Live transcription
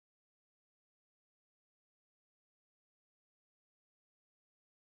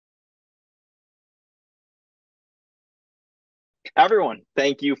Everyone,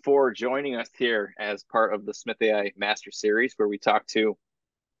 thank you for joining us here as part of the Smith.ai Master Series, where we talk to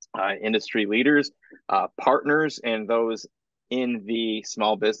industry leaders, partners, and those in the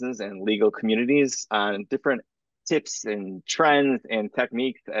small business and legal communities on different tips and trends and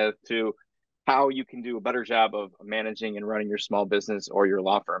techniques as to how you can do a better job of managing and running your small business or your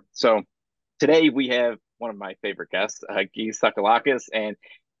law firm. So today we have one of my favorite guests, Gyi Tsakalakis, and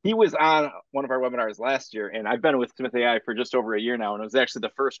he was on one of our webinars last year. And I've been with Smith AI for just over a year now, and it was actually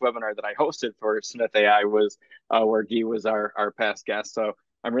the first webinar that I hosted for Smith AI was where Gyi was our past guest. So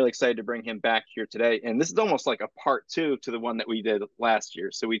I'm really excited to bring him back here today. And this is almost like a part two to the one that we did last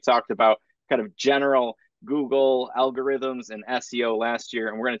year. So we talked about kind of general Google algorithms and SEO last year,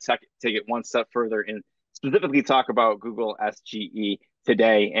 and we're going to take it one step further and specifically talk about Google SGE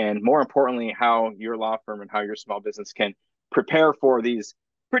today, and more importantly, how your law firm and how your small business can prepare for these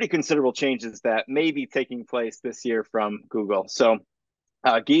pretty considerable changes that may be taking place this year from Google. So,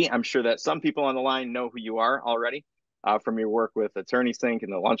 Gyi, I'm sure that some people on the line know who you are already from your work with AttorneySync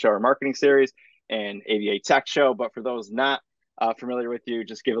and the Lunch Hour Marketing Series and ABA Tech Show. But for those not familiar with you,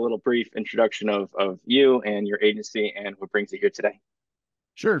 just give a little brief introduction of you and your agency and what brings you here today.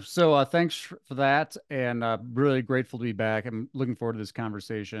 Sure. So thanks for that, and really grateful to be back. I'm looking forward to this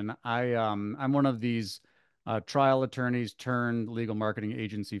conversation. I'm one of these trial attorneys turned legal marketing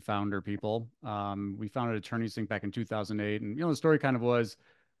agency founder people. We founded AttorneySync back in 2008, and the story kind of was,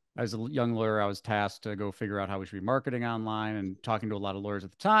 as a young lawyer, I was tasked to go figure out how we should be marketing online, and talking to a lot of lawyers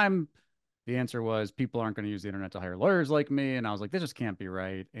at the time. The answer was people aren't going to use the internet to hire lawyers like me, and I was like, this just can't be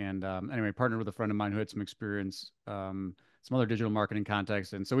right. And anyway, partnered with a friend of mine who had some experience. Some other digital marketing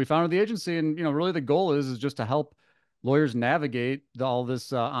context. And so we founded the agency, and really the goal is just to help lawyers navigate all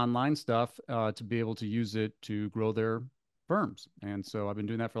this online stuff to be able to use it to grow their firms. And so I've been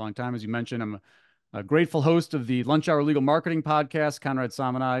doing that for a long time. As you mentioned, I'm a grateful host of the Lunch Hour Legal Marketing podcast. Conrad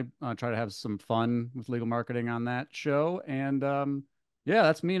Sam and I try to have some fun with legal marketing on that show. And yeah,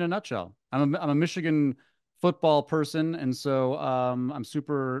 that's me in a nutshell. I'm a Michigan football person, and so I'm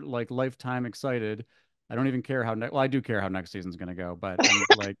super like lifetime excited. I don't even care how well, I do care how next season's going to go, but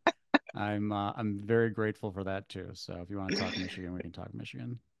I'm very grateful for that too. So if you want to talk Michigan, we can talk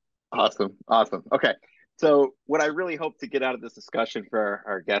Michigan. Awesome. Awesome. Okay. So what I really hope to get out of this discussion for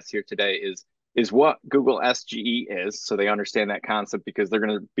our guests here today is what Google SGE is, so they understand that concept, because they're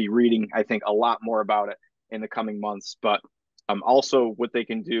going to be reading, I think, a lot more about it in the coming months. But also what they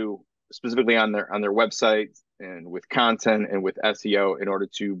can do specifically on their website and with content and with SEO in order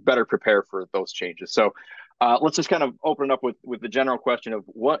to better prepare for those changes. So let's just kind of open it up with the general question of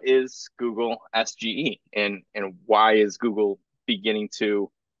what is Google SGE, and why is Google beginning to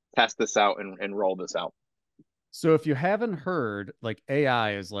test this out and roll this out? So if you haven't heard, like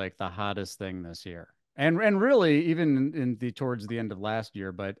AI is like the hottest thing this year. And really even in the towards the end of last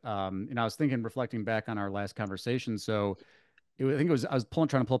year, but I was thinking, reflecting back on our last conversation. So I think it was, I was trying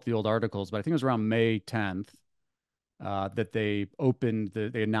to pull up the old articles, but I think it was around May 10th that they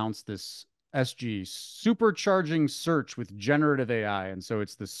announced this SG supercharging search with generative AI. And so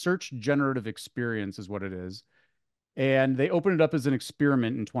it's the Search Generative Experience is what it is. And they opened it up as an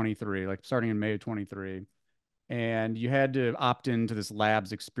experiment in 23, like starting in May of 23. And you had to opt into this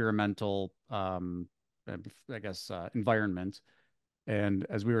lab's experimental, I guess, environment. And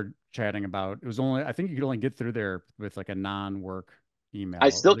as we were chatting about, it was only, I think you could only get through there with like a non-work email. I Or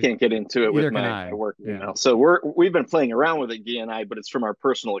at still least, can't get into it with neither can my I. work Yeah. email. So we've been playing around with it, Gyi and I, but it's from our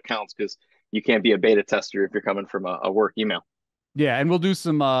personal accounts because you can't be a beta tester if you're coming from a work email. Yeah, and we'll do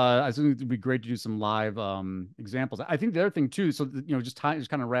some I think it'd be great to do some live examples. I think the other thing too, so just kind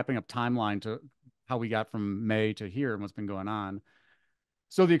of wrapping up timeline to how we got from May to here and what's been going on.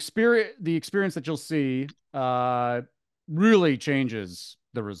 So the experience that you'll see really changes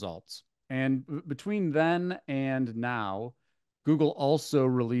the results. And between then and now, Google also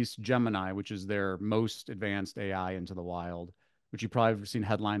released Gemini, which is their most advanced AI into the wild, which you probably have seen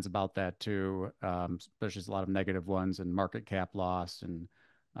headlines about that too, especially a lot of negative ones and market cap loss and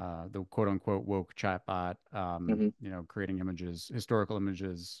the quote unquote woke chatbot, Mm-hmm. creating historical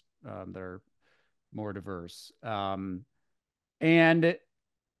images that are more diverse. And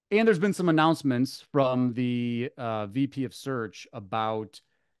and there's been some announcements from the VP of Search about,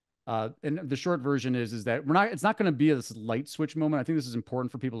 and the short version is that it's not going to be this light switch moment. I think this is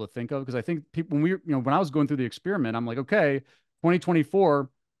important for people to think of, because I think people, when I was going through the experiment, I'm like, okay, 2024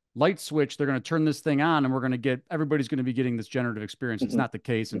 light switch, they're going to turn this thing on and everybody's going to be getting this generative experience. It's Mm-hmm. not the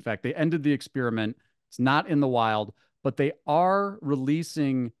case. In fact, they ended the experiment. It's not in the wild, but they are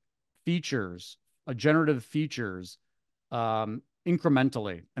releasing features, generative features,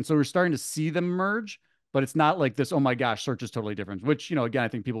 incrementally. And so we're starting to see them emerge, but it's not like this, oh my gosh, search is totally different, which, again, I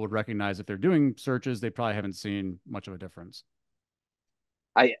think people would recognize if they're doing searches, they probably haven't seen much of a difference.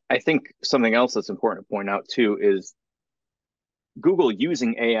 I think something else that's important to point out too is Google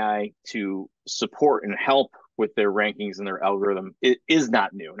using AI to support and help with their rankings and their algorithm. It is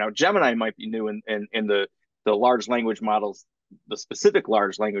not new. Now, Gemini might be new in the large language models, the specific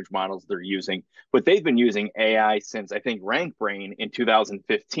large language models they're using, but they've been using AI since I think RankBrain in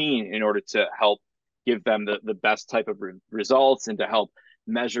 2015 in order to help give them the best type of results and to help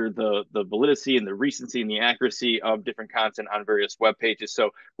measure the validity and the recency and the accuracy of different content on various web pages.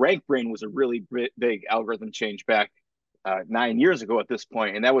 So RankBrain was a really big algorithm change back 9 years ago at this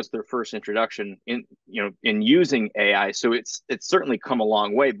point, and that was their first introduction in using AI. So it's certainly come a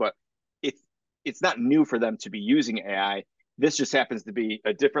long way, but it's not new for them to be using AI. This just happens to be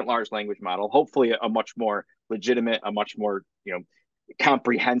a different large language model, hopefully a much more legitimate, a much more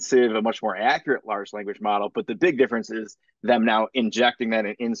comprehensive, a much more accurate large language model. But the big difference is them now injecting that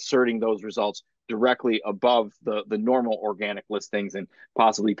and inserting those results directly above the normal organic listings and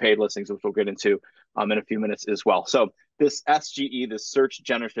possibly paid listings, which we'll get into in a few minutes as well. So this SGE, this Search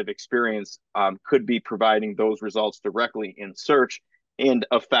Generative Experience, could be providing those results directly in search and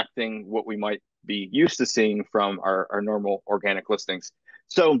affecting what we might be used to seeing from our normal organic listings.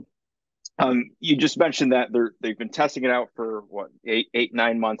 So you just mentioned that they've been testing it out for what,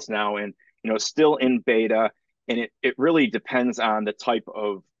 9 months now, and still in beta. And it really depends on the type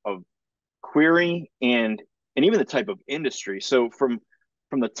of query and even the type of industry. So from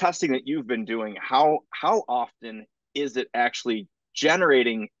the testing that you've been doing, how often is it actually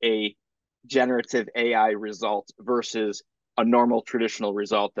generating a generative AI result versus a normal traditional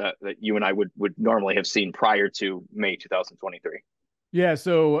result that you and I would normally have seen prior to May 2023? Yeah,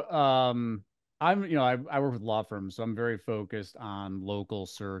 so I work with law firms, so I'm very focused on local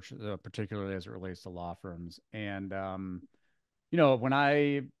search, particularly as it relates to law firms. And when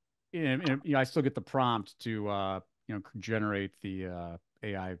I still get the prompt to generate the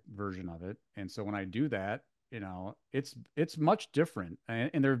AI version of it, and so when I do that, it's much different.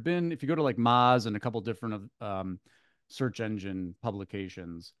 And there have been, if you go to like Moz and a couple different search engine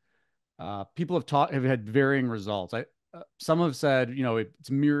publications, people have had varying results. Some have said,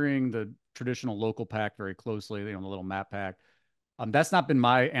 it's mirroring the traditional local pack very closely, the little map pack. That's not been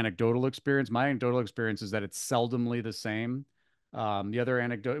my anecdotal experience. My anecdotal experience is that it's seldomly the same. The other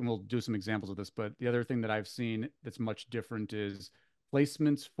anecdote, and we'll do some examples of this, but the other thing that I've seen that's much different is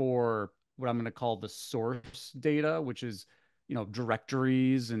placements for what I'm going to call the source data, which is,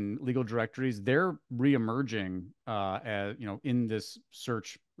 directories and legal directories. They're reemerging, as in this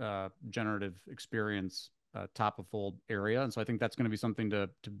search generative experience top of fold area. And so I think that's going to be something to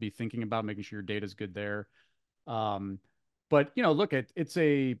be thinking about, making sure your data is good there. But look, it's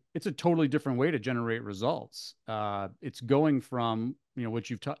a totally different way to generate results. It's going from what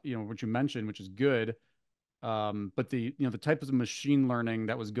you mentioned, which is good. But the type of machine learning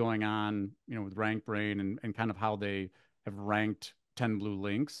that was going on, with RankBrain and kind of how they have ranked 10 blue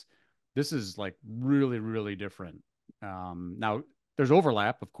links, this is like really, really different. Now there's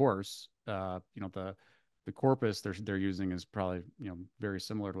overlap, of course. The corpus they're using is probably very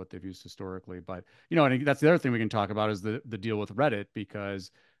similar to what they've used historically, but and that's the other thing we can talk about is the deal with Reddit, because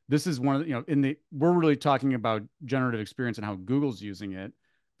this is one of we're really talking about generative experience and how Google's using it,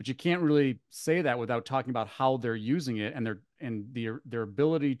 but you can't really say that without talking about how they're using it, and their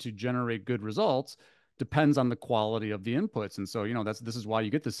ability to generate good results depends on the quality of the inputs. And so this is why you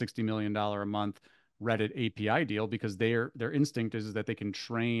get the $60 million a month Reddit API deal, because their instinct is that they can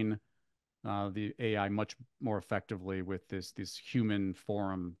train the AI much more effectively with this human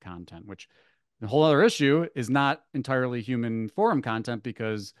forum content, which the whole other issue is not entirely human forum content,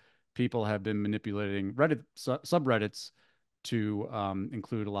 because people have been manipulating Reddit subreddits to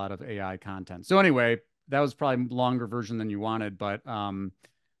include a lot of AI content. So anyway, that was probably a longer version than you wanted, but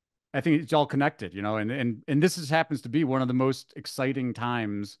I think it's all connected, and this happens to be one of the most exciting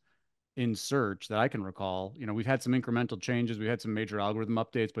times in search that I can recall. We've had some incremental changes, we had some major algorithm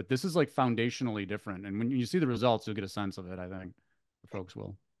updates, but this is like foundationally different. And when you see the results, you'll get a sense of it. I think folks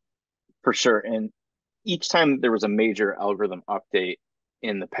will. For sure. And each time there was a major algorithm update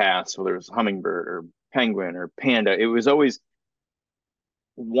in the past, whether it was Hummingbird or Penguin or Panda, it was always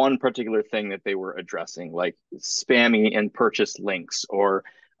one particular thing that they were addressing, like spammy and purchase links, or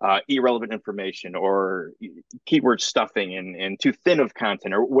irrelevant information, or keyword stuffing and too thin of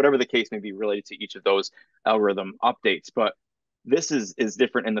content, or whatever the case may be related to each of those algorithm updates. But this is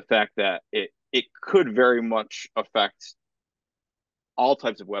different in the fact that it could very much affect all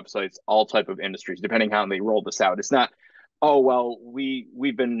types of websites, all type of industries, depending on how they roll this out. It's not Oh well,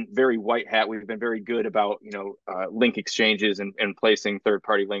 we've been very white hat. We've been very good about link exchanges and placing third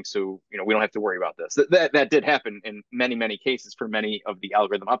party links, so we don't have to worry about this. That did happen in many cases for many of the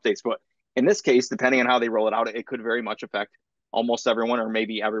algorithm updates, but in this case, depending on how they roll it out, it could very much affect almost everyone or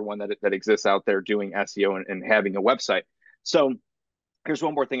maybe everyone that exists out there doing SEO and having a website. So here's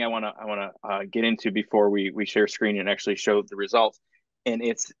one more thing I want to get into before we share screen and actually show the results, and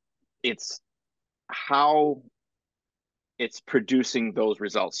it's how it's producing those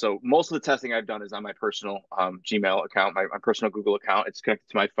results. So most of the testing I've done is on my personal Gmail account, my personal Google account. It's connected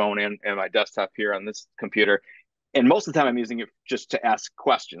to my phone and my desktop here on this computer. And most of the time I'm using it just to ask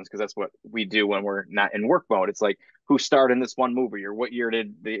questions because that's what we do when we're not in work mode. It's like, who starred in this one movie, or what year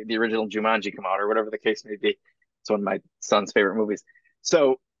did the original Jumanji come out, or whatever the case may be. It's one of my son's favorite movies.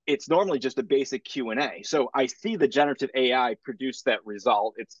 So it's normally just a basic Q&A. So I see the generative AI produce that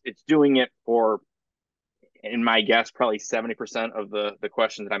result. It's doing it for, in my guess, probably 70% of the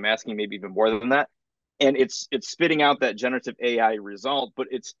questions that I'm asking, maybe even more than that. And it's spitting out that generative AI result, but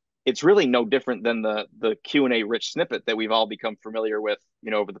it's really no different than the Q&A rich snippet that we've all become familiar with,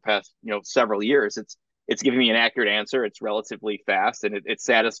 over the past, several years. It's giving me an accurate answer. It's relatively fast, and it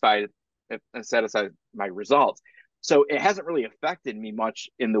satisfies my results. So it hasn't really affected me much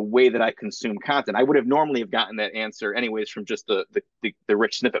in the way that I consume content. I would have normally have gotten that answer anyways from just the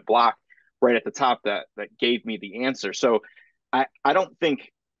rich snippet block right at the top that gave me the answer. So I don't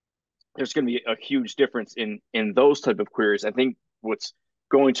think there's going to be a huge difference in those type of queries. I think what's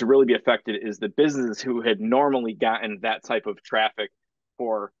going to really be affected is the businesses who had normally gotten that type of traffic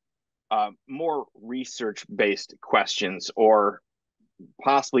for more research based questions, or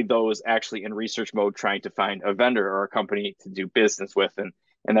possibly those actually in research mode trying to find a vendor or a company to do business with.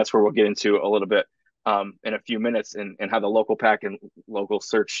 And that's where we'll get into a little bit in a few minutes, and how the local pack and local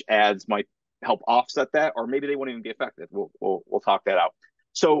search ads might help offset that, or maybe they won't even be effective. We'll talk that out.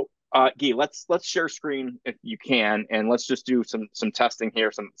 So Gyi, let's share screen if you can, and let's just do some testing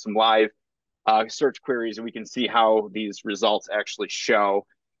here, some live search queries, and we can see how these results actually show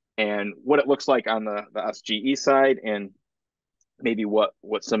and what it looks like on the SGE side, and maybe what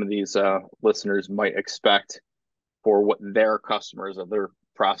some of these listeners might expect for what their customers or their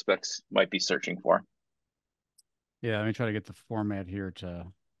prospects might be searching for. Yeah, let me try to get the format here to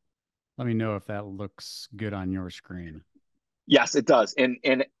let me know if that looks good on your screen. Yes, it does.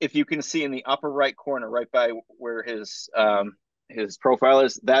 And if you can see in the upper right corner, right by where his profile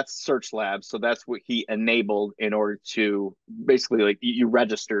is, that's Search Labs. So that's what he enabled in order to basically, like, you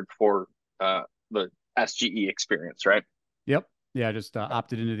registered for the SGE experience, right? Yep. Yeah, I just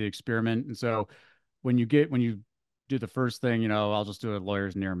opted into the experiment. And so when you do the first thing, I'll just do a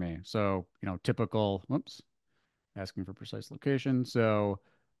lawyers near me. So, typical, whoops, asking for precise location. So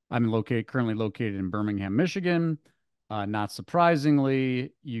I'm currently located in Birmingham, Michigan. Not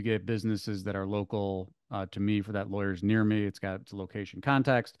surprisingly, you get businesses that are local to me for that lawyers near me. It's got its location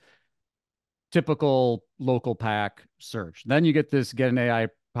context. Typical local pack search. Then you get an AI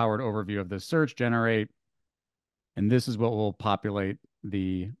powered overview of this search, generate, and this is what will populate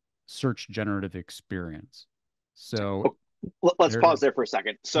the search generative experience. So Let's there it pause is. there for a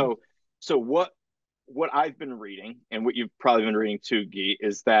second. So what I've been reading, and what you've probably been reading too, Gyi,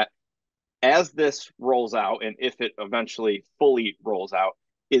 is that as this rolls out, and if it eventually fully rolls out,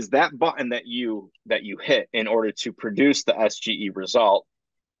 is that button that you hit in order to produce the SGE result,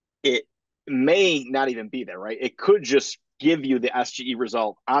 it may not even be there, right? It could just give you the SGE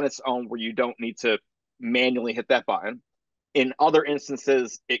result on its own, where you don't need to manually hit that button. In other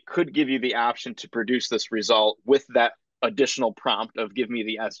instances, it could give you the option to produce this result with that additional prompt of give me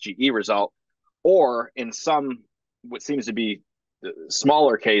the SGE result. Or in some, what seems to be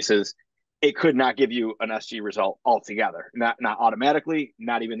smaller cases, it could not give you an SGE result altogether, not automatically,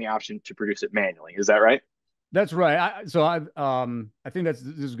 not even the option to produce it manually. Is that right? That's right. I think this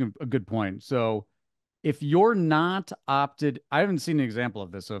is a good point. So if you're not opted, I haven't seen an example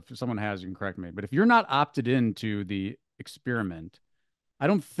of this. So if someone has, you can correct me. But if you're not opted into the experiment, I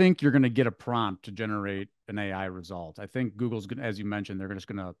don't think you're going to get a prompt to generate an AI result. I think Google's going to, as you mentioned, they're just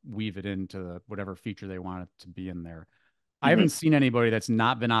going to weave it into whatever feature they want it to be in there. I haven't Mm-hmm. seen anybody that's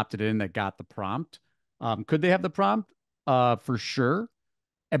not been opted in that got the prompt. Could they have the prompt? For sure.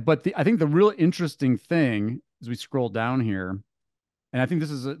 But I think the real interesting thing as we scroll down here, and I think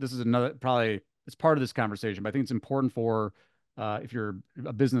this is another, probably it's part of this conversation, but I think it's important for if you're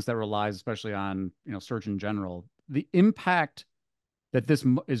a business that relies especially on search in general, the impact that this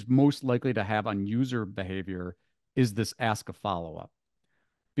is most likely to have on user behavior is this ask a follow-up,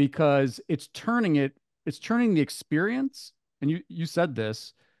 because it's turning the experience, and you said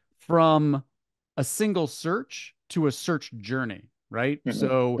this, from a single search to a search journey, right? Hmm.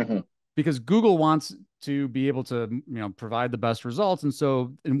 So Hmm. because Google wants to be able to, provide the best results. And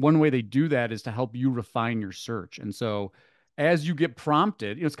so in one way they do that is to help you refine your search. And so as you get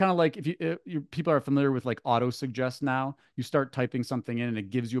prompted, it's kind of like if people are familiar with like auto suggest now, you start typing something in and it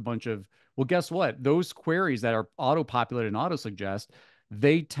gives you a bunch of, well, guess what? Those queries that are auto populated and auto suggest,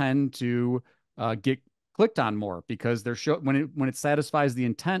 they tend to get clicked on more because when it satisfies the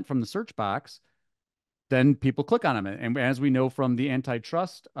intent from the search box, then people click on them. And as we know from the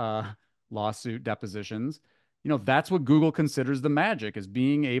antitrust lawsuit depositions, that's what Google considers the magic, is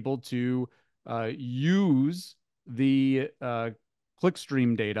being able to use the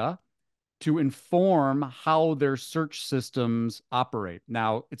clickstream data to inform how their search systems operate.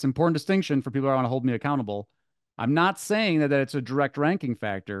 Now, it's an important distinction for people who want to hold me accountable. I'm not saying that it's a direct ranking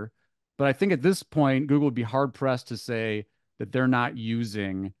factor, but I think at this point, Google would be hard pressed to say that they're not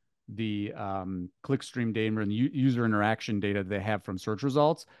using the clickstream data and user interaction data they have from search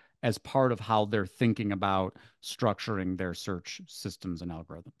results as part of how they're thinking about structuring their search systems and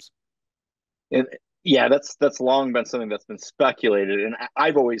algorithms. And yeah, that's long been something that's been speculated, and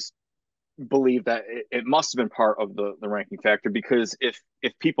I've always believed that it must have been part of the ranking factor, because if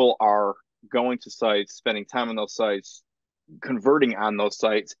people are going to sites, spending time on those sites, converting on those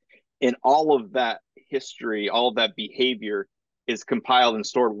sites, and all of that history, all of that behavior is compiled and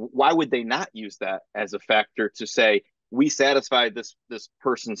stored, why would they not use that as a factor to say we satisfied this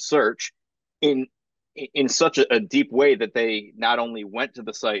person's search in in such a deep way that they not only went to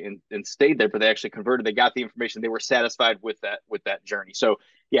the site and stayed there, but they actually converted, they got the information, they were satisfied with that journey. So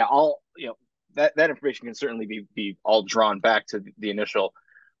yeah, all that information can certainly be all drawn back to the initial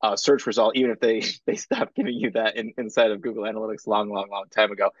search result, even if they stopped giving you that inside of Google Analytics long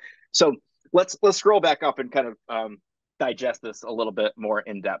time ago. So let's scroll back up and kind of digest this a little bit more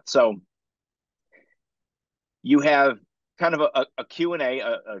in depth. So you have kind of a Q&A,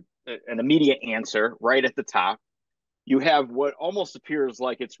 an immediate answer right at the top. You have what almost appears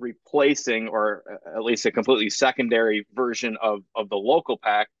like it's replacing, or at least a completely secondary version of the local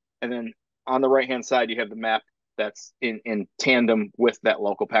pack. And then on the right-hand side, you have the map that's in tandem with that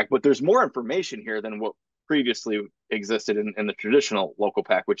local pack. But there's more information here than what previously existed in the traditional local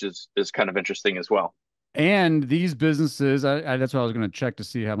pack, which is kind of interesting as well. And these businesses, that's what I was going to check to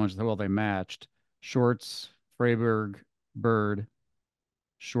see how well they matched. Shorts, Freiberg, Bird,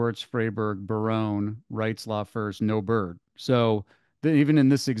 Shorts, Freiberg, Barone, Wright's Law First, no Bird. So even in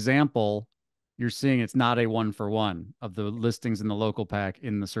this example, you're seeing it's not a one for one of the listings in the local pack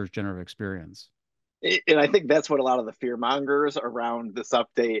in the Search Generative Experience. And I think that's what a lot of the fear mongers around this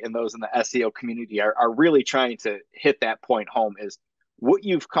update and those in the SEO community are really trying to hit that point home, is what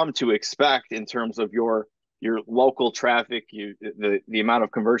you've come to expect in terms of your local traffic, the amount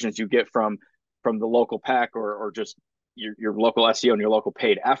of conversions you get from the local pack, or just your local SEO and your local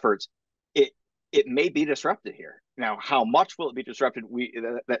paid efforts. It may be disrupted here. Now, how much will it be disrupted?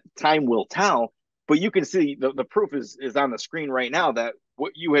 That time will tell. But you can see the proof is on the screen right now, that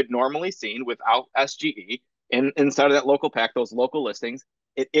what you had normally seen without SGE inside of that local pack, those local listings,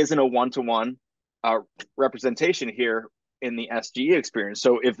 it isn't a one-to-one representation here in the SGE experience.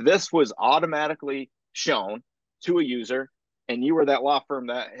 So if this was automatically shown to a user and you were that law firm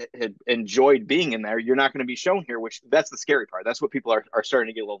that had enjoyed being in there, you're not going to be shown here, which that's the scary part. That's what people are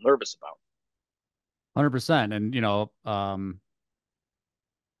starting to get a little nervous about. 100%. And,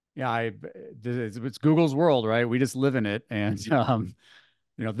 yeah, it's Google's world, right? We just live in it. And,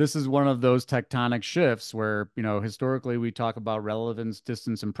 this is one of those tectonic shifts where, historically we talk about relevance,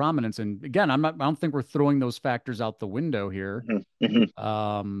 distance, and prominence. And again, I don't think we're throwing those factors out the window here.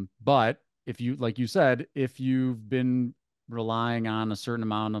 But if you, like you said, if you've been relying on a certain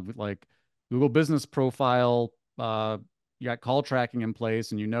amount of like Google Business Profile, you got call tracking in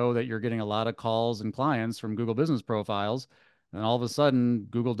place, and you know that you're getting a lot of calls and clients from Google Business Profiles, and all of a sudden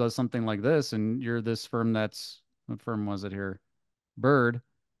Google does something like this, and you're this firm what firm was it here? Bird.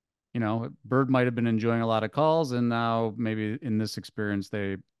 Bird might have been enjoying a lot of calls, and now maybe in this experience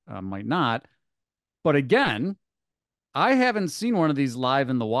they might not. But again, I haven't seen one of these live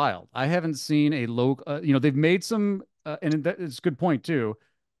in the wild. I haven't seen a local, they've made some, and it's a good point too.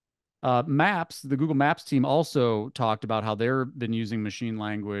 Maps, the Google Maps team also talked about how they've been using machine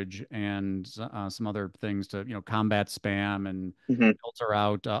language and some other things to, combat spam and filter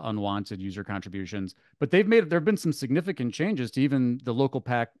out unwanted user contributions. But there have been some significant changes to even the local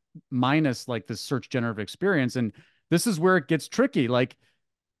pack minus like the search generative experience. And this is where it gets tricky. Like,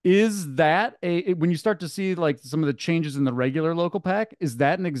 is that when you start to see like some of the changes in the regular local pack, is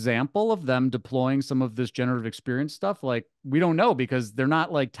that an example of them deploying some of this generative experience stuff? Like, we don't know because they're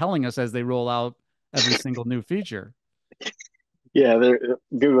not like telling us as they roll out every single new feature. Yeah,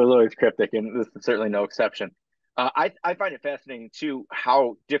 Google is always cryptic, and this is certainly no exception. I find it fascinating too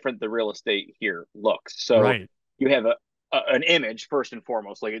how different the real estate here looks. So Right. you have an image first and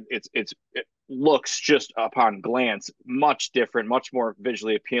foremost, like it looks just upon glance much different, much more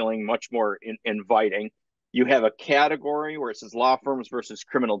visually appealing, much more inviting. You have a category where it says law firms versus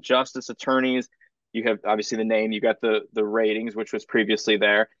criminal justice attorneys. You have obviously the name. You got the ratings, which was previously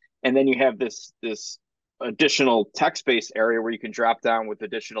there, and then you have this additional text-based area where you can drop down with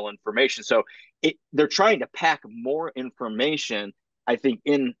additional information. So they're trying to pack more information, I think,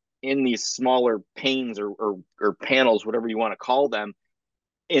 in these smaller panes or panels, whatever you want to call them,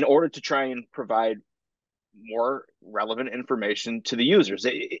 in order to try and provide more relevant information to the users.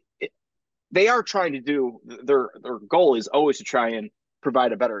 They are trying to do their goal is always to try and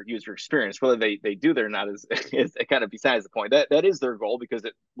provide a better user experience. Whether they do that or not is kind of besides the point. That is their goal because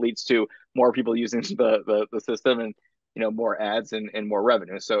it leads to more people using the system and more ads and more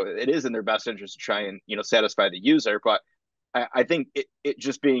revenue. So it is in their best interest to try and satisfy the user. But I think it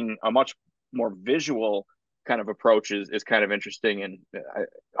just being a much more visual kind of approach is kind of interesting, and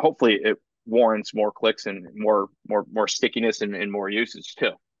hopefully it warrants more clicks and more stickiness and more usage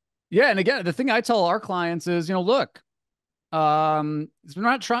too. Yeah, and again, the thing I tell our clients is, look, we're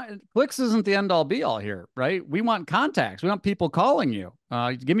not trying. Clicks isn't the end all be all here, right? We want contacts. We want people calling you.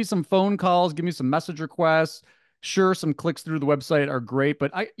 Give me some phone calls. Give me some message requests. Sure, some clicks through the website are great,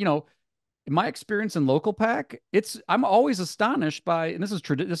 but in my experience in local pack, I'm always astonished by, and this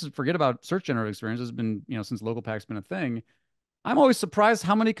is forget about search generative experience. This has been since local pack's been a thing. I'm always surprised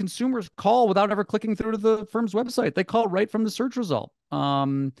how many consumers call without ever clicking through to the firm's website. They call right from the search result.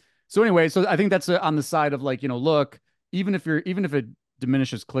 So anyway, so I think that's on the side of like, look, even if it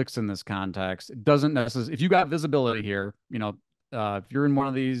diminishes clicks in this context, it doesn't necessarily, if you got visibility here, if you're in one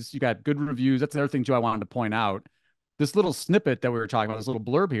of these, you got good reviews. That's the other thing too I wanted to point out. This little snippet that we were talking about, this little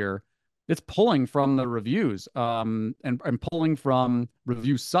blurb here, it's pulling from the reviews, and pulling from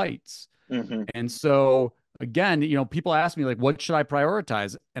review sites. Mm-hmm. And so again, people ask me like, what should I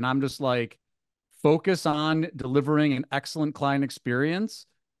prioritize? And I'm just like, focus on delivering an excellent client experience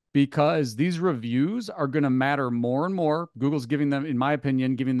because these reviews are going to matter more and more. Google's giving them, in my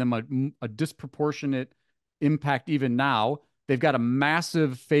opinion, giving them a disproportionate impact even now. They've got a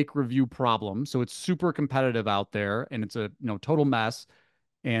massive fake review problem. So it's super competitive out there and it's a total mess.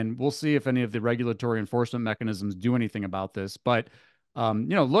 And we'll see if any of the regulatory enforcement mechanisms do anything about this. But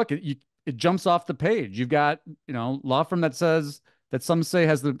look, it jumps off the page. You've got law firm that says that some say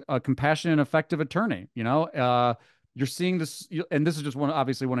has the compassionate and effective attorney. You're seeing this, and this is just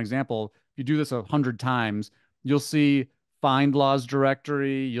obviously one example. If you do this 100 times, you'll see Find Laws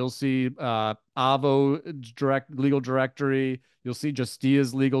directory. You'll see Avo legal directory. You'll see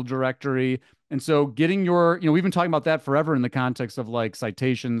Justia's legal directory. And so getting we've been talking about that forever in the context of like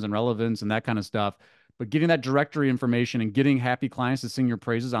citations and relevance and that kind of stuff. But getting that directory information and getting happy clients to sing your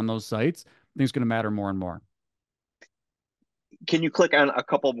praises on those sites, I think is going to matter more and more. Can you click on a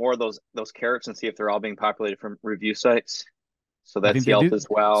couple more of those carrots and see if they're all being populated from review sites? So I that's think they Yelp do. as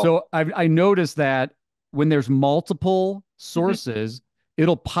well. So I noticed that when there's multiple Mm-hmm. sources,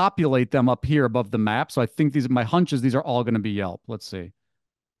 it'll populate them up here above the map. So I think my hunch is these are all going to be Yelp. Let's see.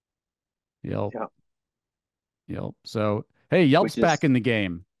 Yelp. Yeah. Yelp. So hey, Yelp's Which is back in the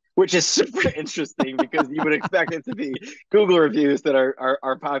game. which is super interesting because you would expect it to be Google reviews that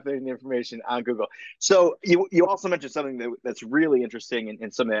are populating the information on Google. So you also mentioned something that's really interesting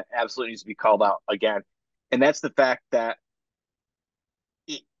and something that absolutely needs to be called out again, and that's the fact that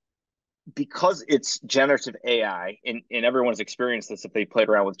because it's generative AI, and everyone's experienced this if they played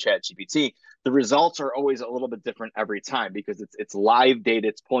around with ChatGPT, the results are always a little bit different every time because it's live data.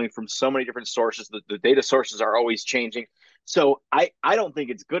 It's pulling from so many different sources. The data sources are always changing. So I don't think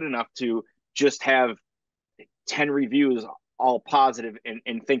it's good enough to just have 10 reviews all positive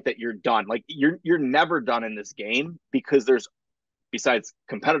and think that you're done. Like you're never done in this game because there's, besides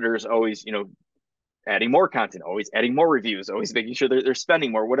competitors, always adding more content, always adding more reviews, always making sure they're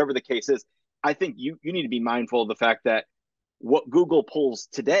spending more, whatever the case is. I think you need to be mindful of the fact that what Google pulls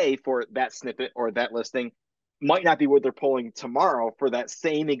today for that snippet or that listing might not be what they're pulling tomorrow for that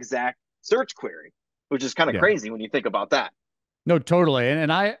same exact search query, which is kind of Yeah. crazy when you think about that. No, totally.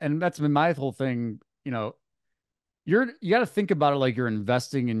 And that's been my whole thing. You got to think about it like you're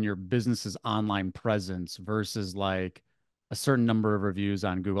investing in your business's online presence versus like a certain number of reviews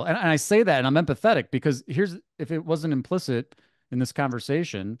on Google. And I say that and I'm empathetic because if it wasn't implicit in this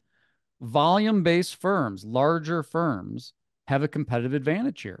conversation, volume-based firms, larger firms have a competitive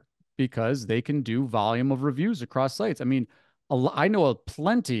advantage here because they can do volume of reviews across sites. I mean, I know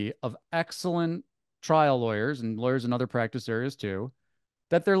plenty of excellent trial lawyers and lawyers in other practice areas too,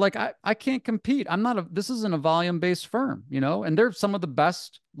 that they're like, I can't compete. I'm not a, this isn't a volume-based firm, you know, and they're some of the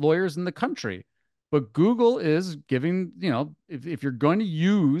best lawyers in the country. But Google is giving, you know, if you're going to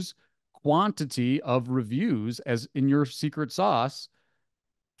use quantity of reviews as in your secret sauce,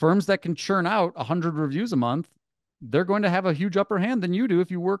 firms that can churn out 100 reviews a month, they're going to have a huge upper hand than you do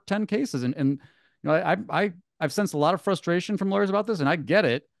if you work 10 cases. And you know, I've sensed a lot of frustration from lawyers about this, and I get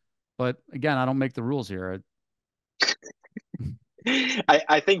it. But again, I don't make the rules here.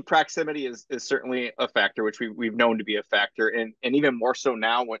 I think proximity is certainly a factor, which we've known to be a factor, and even more so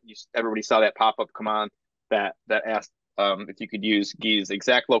now when everybody saw that pop up come on that asked if you could use Gyi's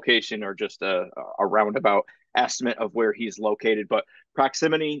exact location or just a roundabout estimate of where he's located. But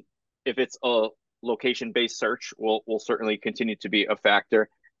proximity, if it's a location based search, will certainly continue to be a factor.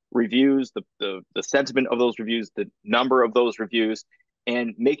 Reviews, the sentiment of those reviews, the number of those reviews,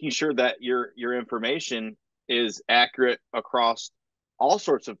 and making sure that your information is accurate across all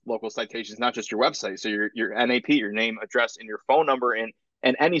sorts of local citations, not just your website. So your NAP, your name, address, and your phone number, and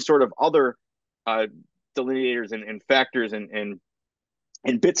any sort of other delineators and factors and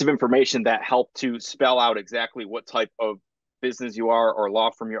bits of information that help to spell out exactly what type of business you are or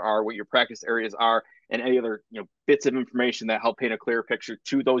law firm you are, what your practice areas are, and any other bits of information that help paint a clear picture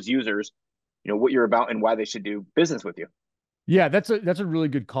to those users, what you're about and why they should do business with you. Yeah, that's a really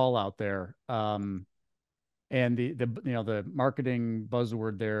good call out there. And the marketing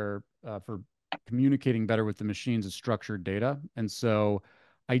buzzword there for communicating better with the machines is structured data. And so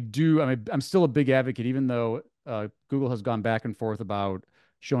I'm still a big advocate, even though Google has gone back and forth about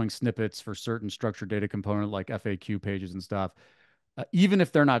showing snippets for certain structured data component like FAQ pages and stuff. Even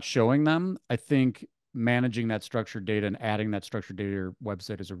if they're not showing them, I think managing that structured data and adding that structured data to your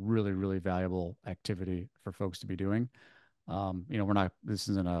website is a really, really valuable activity for folks to be doing. This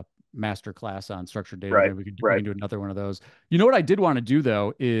isn't a master class on structured data. Right. Maybe we can do another one of those. You know what I did want to do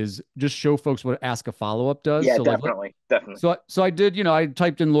though is just show folks what ask a follow-up does. Yeah, so definitely. So I did, I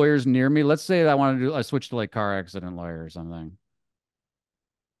typed in lawyers near me. Let's say I switched to like car accident lawyer or something.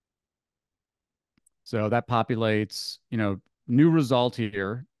 So that populates, new result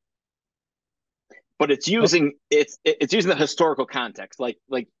here. But it's using it's using the historical context. Like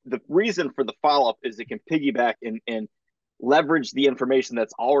the reason for the follow-up is it can piggyback and leverage the information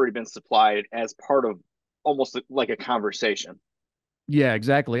that's already been supplied as part of almost like a conversation. Yeah,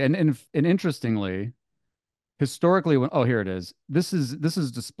 exactly. And interestingly, historically here it is. This is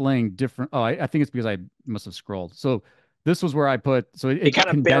displaying different. I think it's because I must have scrolled. So this was where I put, so it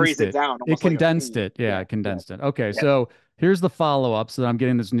kind of buries it down. It condensed it. Yeah, it condensed it. Okay. So here's the follow-up. So I'm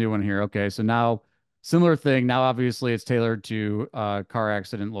getting this new one here. Okay. So now similar thing. Now, obviously it's tailored to car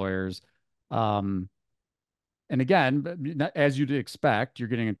accident lawyers. And again, as you'd expect, you're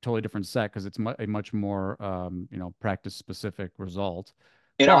getting a totally different set because it's a much more, practice specific result.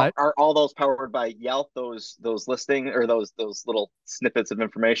 And are all those powered by Yelp? Those listing or those little snippets of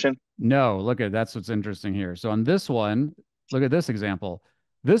information? No, that's what's interesting here. So on this one, look at this example.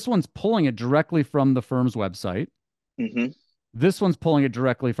 This one's pulling it directly from the firm's website. Mm-hmm. This one's pulling it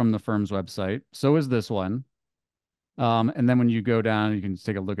directly from the firm's website. So is this one. And then when you go down, you can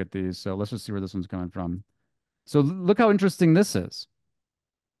take a look at these. So let's just see where this one's coming from. So look how interesting this is.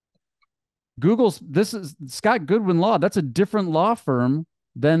 This is Scott Goodwin Law. That's a different law firm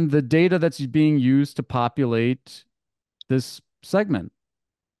than the data that's being used to populate this segment.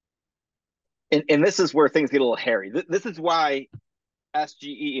 And this is where things get a little hairy. This is why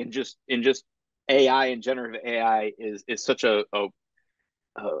SGE and just AI and generative AI is such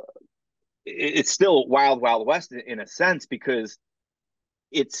it's still wild west in a sense, because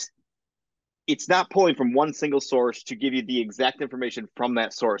it's not pulling from one single source to give you the exact information from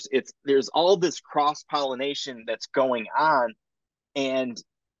that source. There's all this cross pollination that's going on, and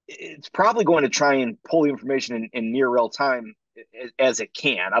it's probably going to try and pull the information in near real time as it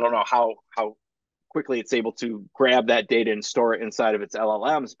can. I don't know how quickly it's able to grab that data and store it inside of its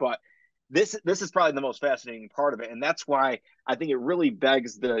LLMs, but this is probably the most fascinating part of it, and that's why I think it really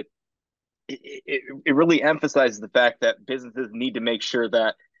begs it really emphasizes the fact that businesses need to make sure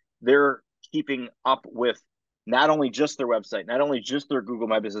that they're keeping up with not only just their website, not only just their Google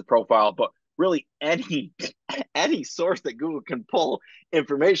My Business profile, but really any source that Google can pull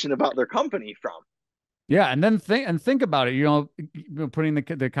information about their company from. Yeah, and then think about it. Putting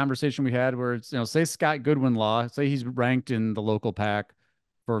the conversation we had where it's say Scott Goodwin Law, say he's ranked in the local pack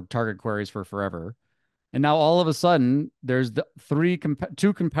for target queries for forever, and now all of a sudden there's the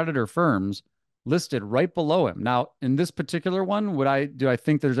two competitor firms listed right below him. Now, in this particular one, do I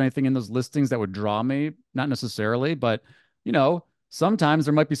think there's anything in those listings that would draw me? Not necessarily, but sometimes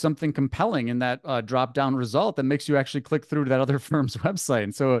there might be something compelling in that drop down result that makes you actually click through to that other firm's website.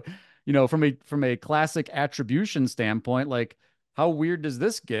 And so, from a classic attribution standpoint, like how weird does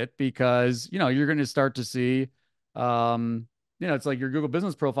this get? Because you're going to start to see, it's like your Google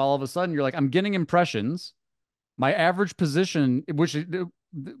business profile. All of a sudden, you're like, I'm getting impressions. My average position, which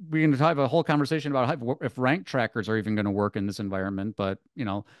we can have a whole conversation about if rank trackers are even going to work in this environment. But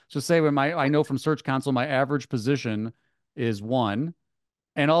just say I know from Search Console, my average position is one,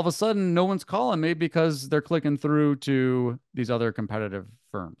 and all of a sudden, no one's calling me because they're clicking through to these other competitive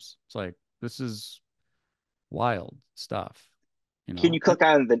firms. It's like, this is wild stuff, Can you click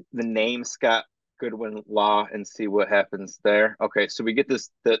on the name Scott Goodwin Law and see what happens there? Okay, so we get that's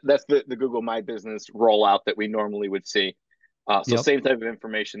the Google My Business rollout that we normally would see. So Yep. same type of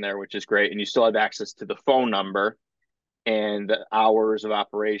information there, which is great. And you still have access to the phone number and the hours of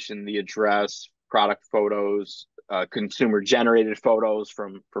operation, the address, product photos, consumer generated photos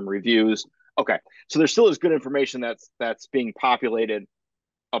from reviews. Okay, so there still is good information that's being populated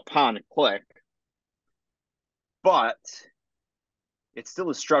upon click, but it still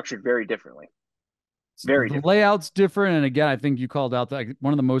is structured very differently. Very The differently. layout's different. And again, I think you called out that like,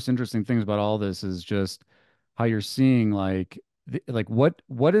 one of the most interesting things about all this is just how you're seeing like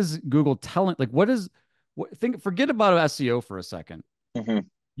what is Google telling, like forget about SEO for a second. Mm-hmm.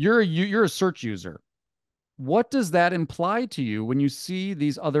 You're a search user. What does that imply to you when you see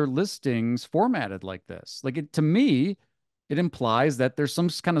these other listings formatted like this? To me, it implies that there's some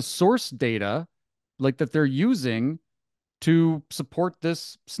kind of source data like that they're using to support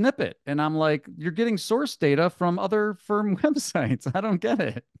this snippet. And I'm like, you're getting source data from other firm websites. I don't get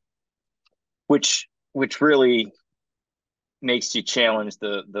it. Which really makes you challenge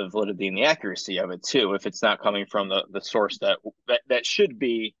the validity and the accuracy of it too, if it's not coming from the source that should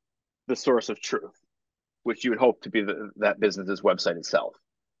be the source of truth, which you would hope to be that business's website itself.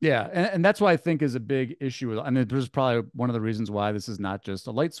 Yeah, and that's why I think is a big issue. I mean, there's probably one of the reasons why this is not just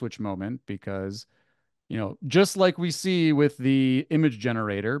a light switch moment, because just like we see with the image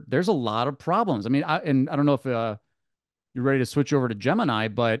generator, there's a lot of problems. I mean, I don't know if you're ready to switch over to Gemini,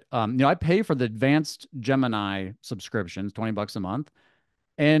 but I pay for the advanced Gemini subscriptions, $20 a month,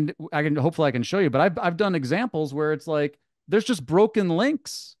 and hopefully I can show you. But I've done examples where it's like there's just broken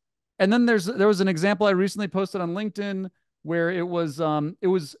links, and then there was an example I recently posted on LinkedIn where it was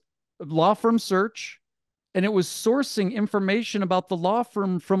law firm search, and it was sourcing information about the law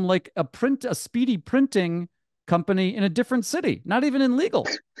firm from like a speedy printing company in a different city, not even in legal.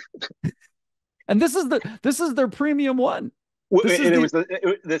 And this is their premium one. This is And it the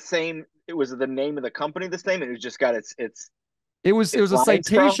was the same. It was the name of the company the same. It was just got it was its a lines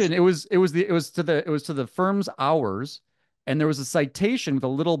citation. crossed. It was to the firm's hours, and there was a citation with a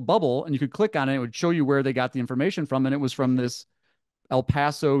little bubble, and you could click on it. It would show you where they got the information from, and it was from this El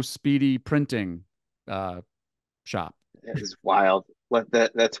Paso speedy printing uh, shop. That is wild.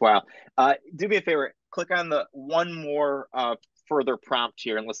 That's wild. Do me a favor. Click on the one more further prompt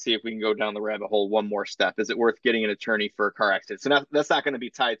here, and let's see if we can go down the rabbit hole one more step. Is it worth getting an attorney for a car accident? So that's not going to be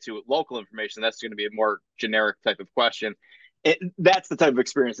tied to local information. That's going to be a more generic type of question. That's the type of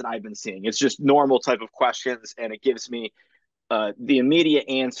experience that I've been seeing. It's just normal type of questions, and it gives me the immediate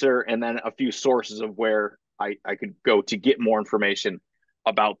answer and then a few sources of where I could go to get more information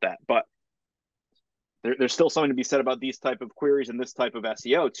about that. But there's still something to be said about these type of queries and this type of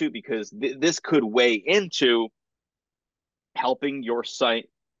SEO too, because this could weigh into helping your site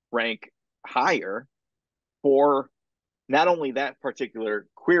rank higher for not only that particular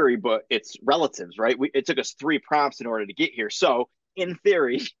query, but its relatives, right? It took us 3 prompts in order to get here. So in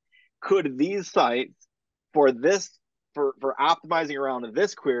theory, could these sites for this, for optimizing around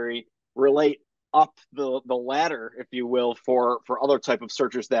this query relate up the ladder, if you will, for other type of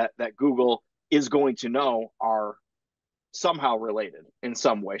searchers that Google is going to know are somehow related in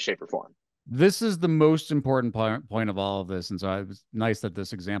some way, shape, or form? This is the most important point of all of this. And so it was nice that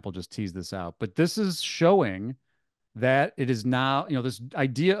this example just teased this out. But this is showing that it is now, this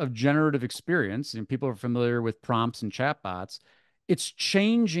idea of generative experience, and people are familiar with prompts and chatbots. It's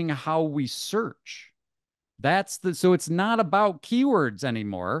changing how we search. So it's not about keywords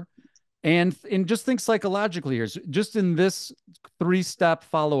anymore. And just think psychologically here. So just in this 3-step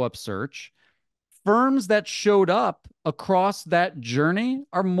follow-up search, firms that showed up across that journey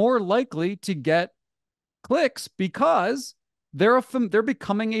are more likely to get clicks because they're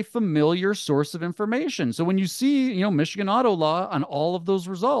becoming a familiar source of information. So when you see, Michigan Auto Law on all of those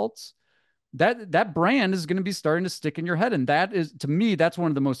results, that brand is going to be starting to stick in your head. And that is, to me, that's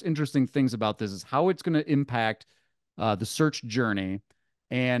one of the most interesting things about this, is how it's going to impact the search journey.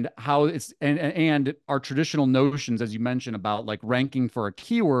 and how it's and our traditional notions, as you mentioned, about like ranking for a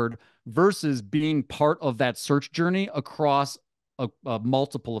keyword versus being part of that search journey across a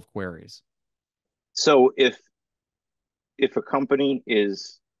multiple of queries. So if a company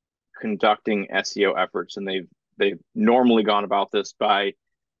is conducting SEO efforts and they've normally gone about this by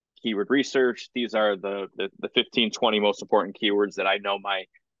keyword research, these are the 15, 20 most important keywords that I know my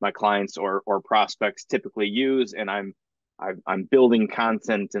clients or prospects typically use, and I'm building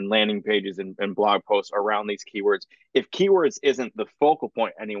content and landing pages and blog posts around these keywords. If keywords isn't the focal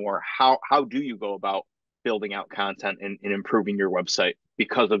point anymore, how do you go about building out content and improving your website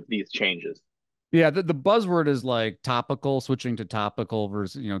because of these changes? Yeah, the buzzword is like topical, switching to topical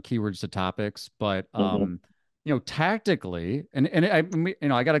versus, keywords to topics. But Mm-hmm. tactically, and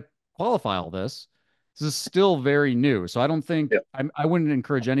I got to qualify all this. This is still very new, so I don't think Yeah. I wouldn't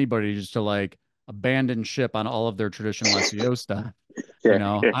encourage anybody just to like abandon ship on all of their traditional SEO stuff.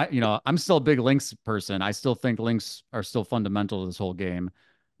 Yeah. Yeah. I'm still a big links person. I still think links are still fundamental to this whole game.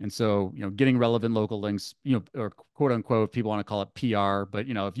 And so, getting relevant local links, or quote unquote, people want to call it PR, but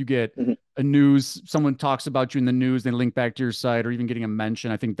if you get Mm-hmm. a news, someone talks about you in the news, they link back to your site, or even getting a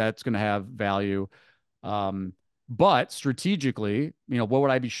mention, I think that's going to have value. Um, but strategically, what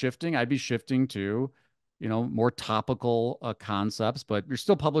would I be shifting? I'd be shifting to, more topical concepts, but you're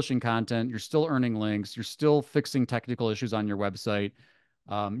still publishing content, you're still earning links, you're still fixing technical issues on your website.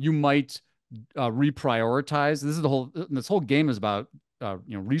 You might reprioritize. This whole game is about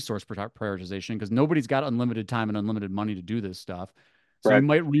resource prioritization because nobody's got unlimited time and unlimited money to do this stuff. So you Correct.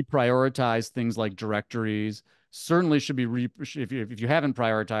 might reprioritize things like directories. Certainly should be if you haven't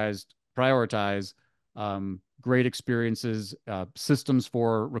prioritize great experiences, systems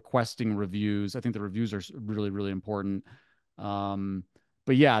for requesting reviews. I think the reviews are really, really important. Um,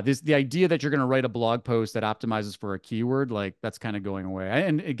 but yeah, the idea that you're going to write a blog post that optimizes for a keyword, like that's kind of going away.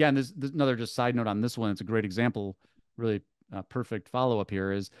 And again, this another just side note on this one. It's a great example, really perfect follow up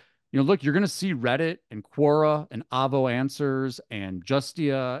here is, look, you're going to see Reddit and Quora and Avo Answers and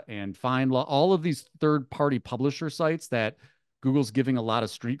Justia and FindLaw, all of these third party publisher sites that Google's giving a lot of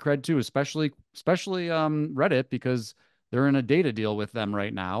street cred to, especially Reddit because they're in a data deal with them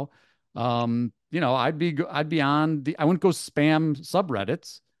right now. I'd be on I wouldn't go spam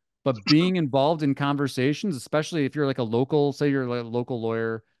subreddits, but being involved in conversations, especially if you're like a local, say you're like a local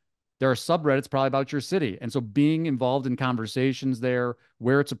lawyer, there are subreddits probably about your city. And so being involved in conversations there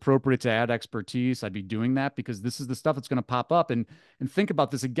where it's appropriate to add expertise, I'd be doing that because this is the stuff that's going to pop up. And think about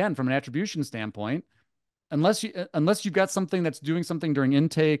this again from an attribution standpoint. Unless you've got something that's doing something during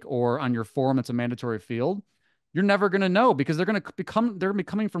intake or on your form that's a mandatory field, you're never going to know because they're going to be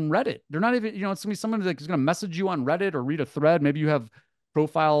coming from Reddit. They're not even, it's going to be someone that's going to message you on Reddit or read a thread. Maybe you have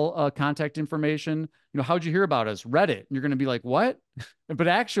profile contact information. How'd you hear about us? Reddit. And you're going to be like, what? But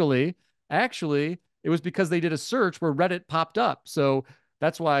actually, it was because they did a search where Reddit popped up. So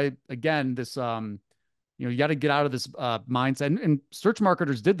that's why, again, this, you got to get out of this mindset. And search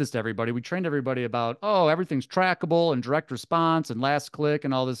marketers did this to everybody. We trained everybody about, oh, everything's trackable and direct response and last click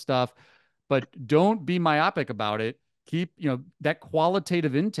and all this stuff. But don't be myopic about it. Keep, that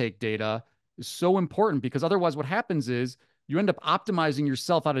qualitative intake data is so important because otherwise what happens is you end up optimizing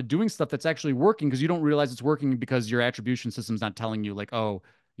yourself out of doing stuff that's actually working because you don't realize it's working because your attribution system's not telling you like, oh,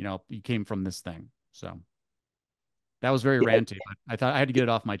 you came from this thing. So that was very Yeah. ranty, but I thought I had to get it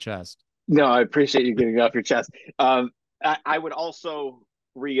off my chest. No, I appreciate you getting it off your chest. I would also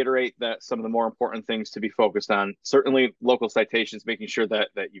reiterate that some of the more important things to be focused on, certainly local citations, making sure that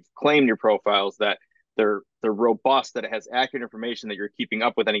you've claimed your profiles, that they're robust, that it has accurate information, that you're keeping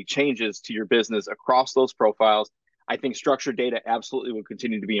up with any changes to your business across those profiles. I think structured data absolutely will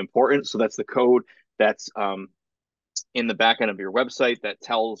continue to be important. So that's the code that's in the back end of your website that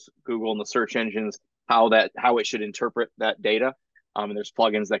tells Google and the search engines how it should interpret that data. And there's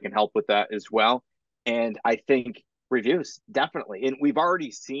plugins that can help with that as well. And I think reviews definitely, and we've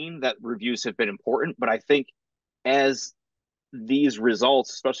already seen that reviews have been important, but I think as these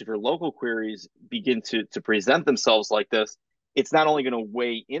results, especially for local queries, begin to present themselves like this, it's not only going to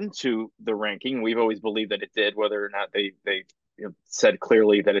weigh into the ranking. We've always believed that it did, whether or not they said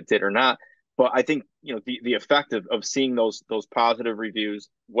clearly that it did or not. But I think the effect of seeing those positive reviews,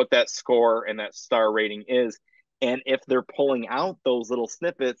 what that score and that star rating is, and if they're pulling out those little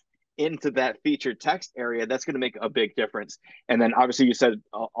snippets into that featured text area, that's going to make a big difference. And then obviously you said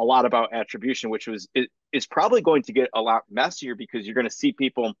a lot about attribution, which is probably going to get a lot messier because you're going to see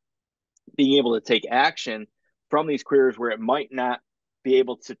people being able to take action from these queries where it might not be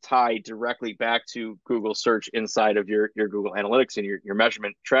able to tie directly back to Google search inside of your Google Analytics and your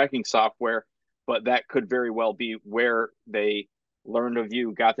measurement tracking software, but that could very well be where they learned of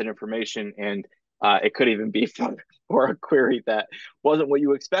you, got that information, and it could even be for a query that wasn't what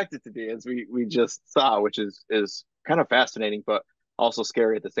you expected to be, as we just saw, which is kind of fascinating, but also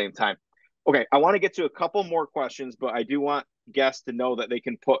scary at the same time. Okay, I want to get to a couple more questions, but I do want guests to know that they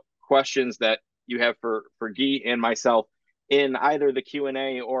can put questions that you have for Gyi and myself in either the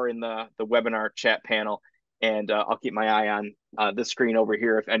Q&A or in the webinar chat panel. And I'll keep my eye on the screen over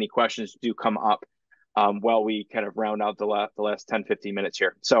here if any questions do come up while we kind of round out the last 10, 15 minutes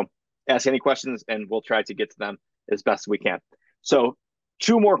here. So ask any questions and we'll try to get to them as best we can. So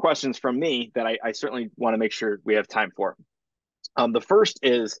two more questions from me that I certainly want to make sure we have time for. The first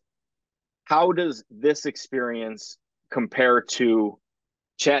is, how does this experience compare to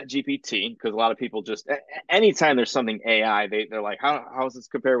ChatGPT? Because a lot of people just, anytime there's something AI, they're like, how does this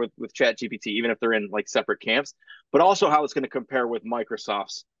compare with ChatGPT, even if they're in like separate camps, but also how it's going to compare with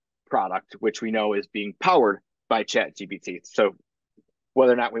Microsoft's product, which we know is being powered by ChatGPT. So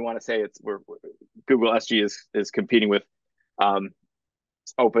whether or not we want to say Google SGE is competing with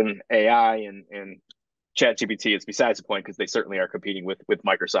Open AI and ChatGPT, is besides the point, because they certainly are competing with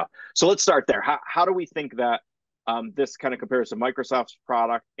Microsoft. So let's start there. How do we think that this kind of compares to Microsoft's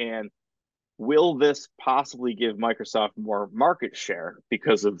product, and will this possibly give Microsoft more market share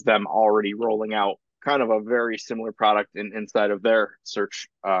because of them already rolling out kind of a very similar product inside of their search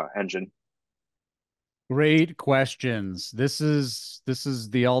engine? Great questions. This is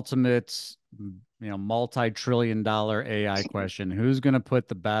the ultimate, multi-trillion-dollar AI question. Who's going to put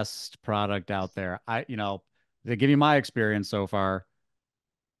the best product out there? To give you my experience so far,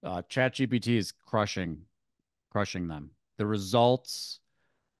 ChatGPT is crushing them. The results,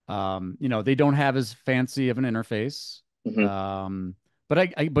 they don't have as fancy of an interface. But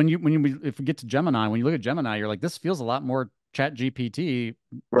if we get to Gemini, when you look at Gemini, you're like, this feels a lot more ChatGPT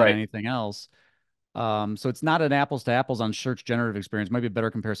than anything else. So it's not an apples to apples on Search Generative Experience. Might be a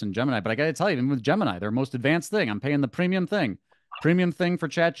better comparison to Gemini, but I got to tell you, even with Gemini, their most advanced thing, I'm paying the premium thing for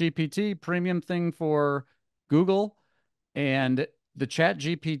ChatGPT, premium thing for Google, and the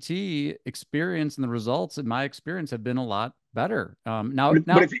ChatGPT experience and the results, in my experience, have been a lot better. But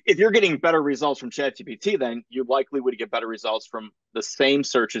if you're getting better results from ChatGPT, then you likely would get better results from the same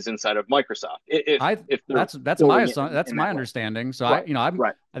searches inside of Microsoft. That's my understanding. So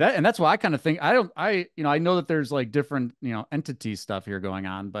and that's why I kind of think I know that there's like different entity stuff here going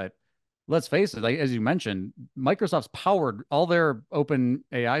on, but let's face it, like as you mentioned, Microsoft's powered all their open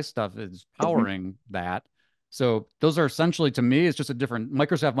AI stuff is powering that. So those are essentially, to me, it's just a different.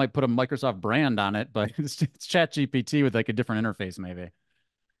 Microsoft might put a Microsoft brand on it, but it's ChatGPT with like a different interface, maybe.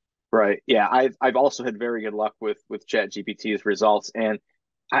 Right. Yeah. I've also had very good luck with ChatGPT's results, and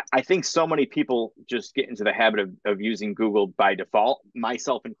I think so many people just get into the habit of using Google by default,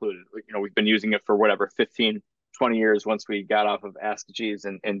 myself included. We've been using it for whatever 15, 20 years once we got off of Ask Jeeves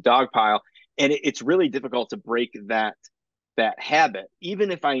and Dogpile, and it's really difficult to break that habit,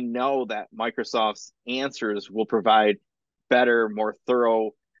 even if I know that Microsoft's answers will provide better, more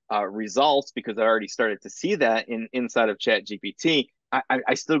thorough results, because I already started to see that inside of ChatGPT.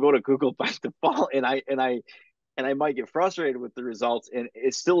 I still go to Google by default, and I might get frustrated with the results, and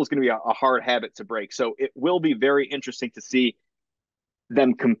it still is going to be a hard habit to break. So it will be very interesting to see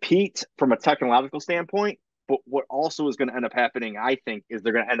them compete from a technological standpoint. But what also is going to end up happening, I think, is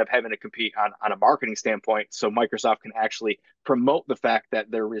they're going to end up having to compete on a marketing standpoint, so Microsoft can actually promote the fact that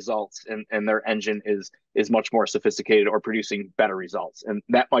their results and their engine is much more sophisticated or producing better results, and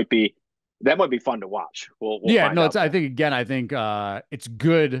that might be fun to watch. We'll find out. I think it's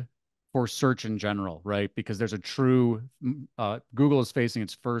good for search in general, right? Because there's a true Google is facing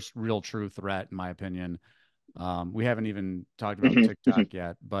its first real true threat, in my opinion. We haven't even talked about TikTok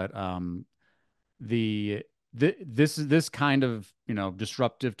yet, but this kind of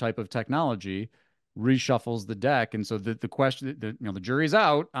disruptive type of technology reshuffles the deck, and so the question, the jury's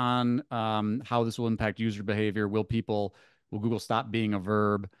out on how this will impact user behavior. Will Google stop being a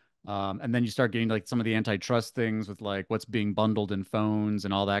verb? And then you start getting like some of the antitrust things with like what's being bundled in phones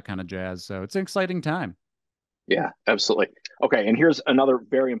and all that kind of jazz. So it's an exciting time. Yeah, absolutely. Okay, and here's another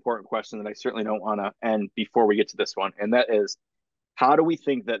very important question that I certainly don't want to end before we get to this one, and that is, how do we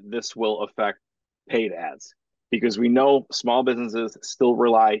think that this will affect paid ads? Because we know small businesses still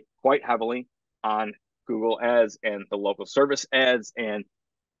rely quite heavily on Google ads and the local service ads. And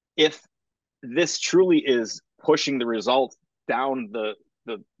if this truly is pushing the results down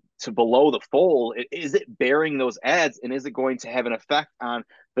to below the fold, is it bearing those ads, and is it going to have an effect on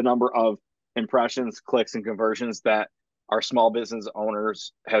the number of impressions, clicks, and conversions that our small business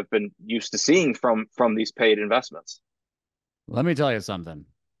owners have been used to seeing from these paid investments? Let me tell you something.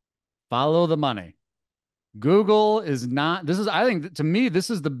 Follow the money. Google is not, this is, I think to me, this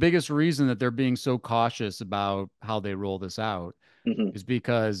is the biggest reason that they're being so cautious about how they roll this out Hmm. is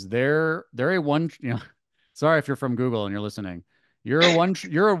because they're a one, sorry if you're from Google and you're listening. You're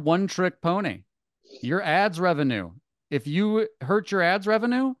a one trick pony. Your ads revenue. If you hurt your ads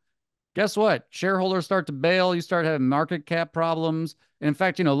revenue, guess what? Shareholders start to bail. You start having market cap problems. And in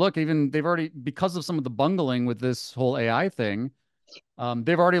fact, look, even they've already, because of some of the bungling with this whole AI thing,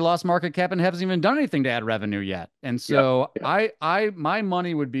 they've already lost market cap and haven't even done anything to add revenue yet. And Yep. so Yep. my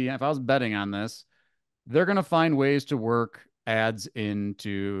money would be, if I was betting on this, they're going to find ways to work ads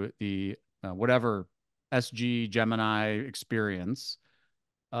into the whatever SG Gemini experience.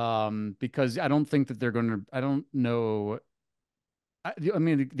 Because I don't think that they're going to, I don't know. I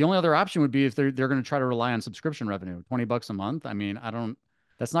mean, the only other option would be if they're going to try to rely on subscription revenue, $20 a month. I mean,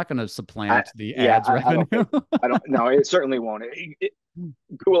 that's not going to I supplant the yeah, ads I revenue. don't think I don't no, it certainly won't.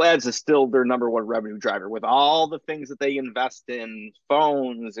 Google Ads is still their number one revenue driver with all the things that they invest in,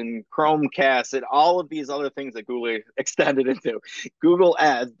 phones and Chromecast and all of these other things that Google extended into. Google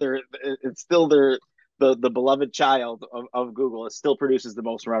Ads, it's still the beloved child of Google. It still produces the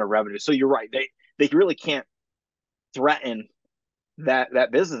most amount of revenue. So you're right. They really can't threaten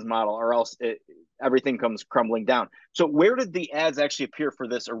that business model, or else everything comes crumbling down. So where did the ads actually appear for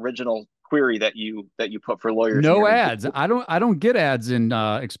this original query that you put for lawyers in No your ads. I don't get ads in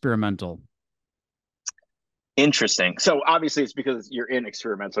experimental. Interesting. So obviously it's because you're in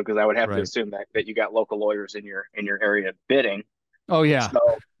experimental, because I would have to Right. assume that you got local lawyers in your area bidding. Oh yeah. So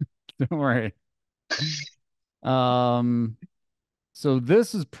Don't worry. Um, so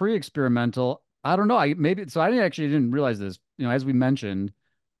this is pre-experimental. I don't know. I maybe so I actually didn't realize this. As we mentioned,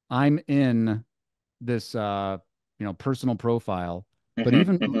 I'm in this personal profile. But mhm,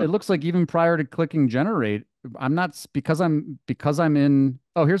 even mhm. it looks like even prior to clicking generate, I'm not because I'm in,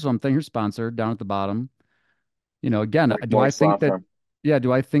 oh, here's one thing. Here's sponsored down at the bottom. Again, Like do I Moist Law think that, Firm. yeah,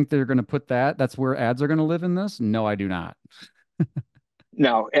 do I think they're going to put that's where ads are going to live in this? No, I do not.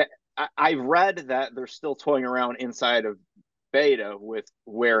 No, I've read that they're still toying around inside of beta with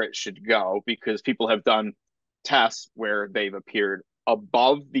where it should go, because people have done tests where they've appeared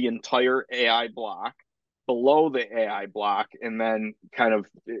above the entire AI block, below the AI block, and then kind of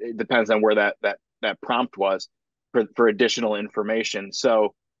it depends on where that prompt was for additional information.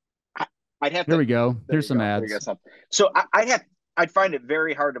 So I, I'd have Here to. we go. There Here's you some go. There you go. ads. Something. So I'd find it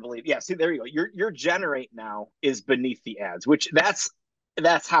very hard to believe. Yeah. See, there you go. Your generate now is beneath the ads, which that's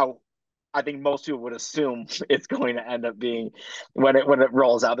how I think most people would assume it's going to end up being when it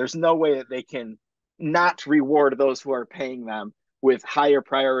rolls out. There's no way that they can not reward those who are paying them with higher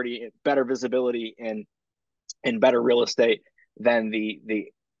priority, better visibility, and better real estate than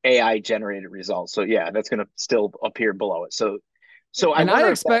the AI generated results. So yeah, that's going to still appear below it. So I And I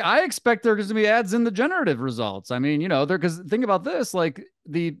wonder if that. expect I expect there to be ads in the generative results. I mean, there because think about this, like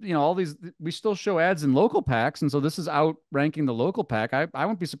all these we still show ads in local packs, and so this is outranking the local pack. I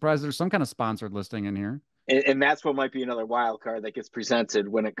won't be surprised there's some kind of sponsored listing in here. And that's what might be another wild card that gets presented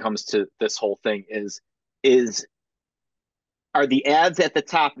when it comes to this whole thing is are the ads at the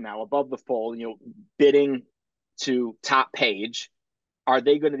top now above the fold, bidding to top page, are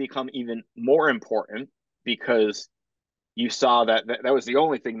they going to become even more important because you saw that was the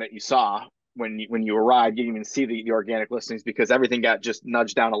only thing that you saw when you arrived. You didn't even see the organic listings, because everything got just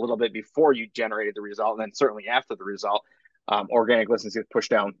nudged down a little bit before you generated the result, and then certainly after the result, organic listings get pushed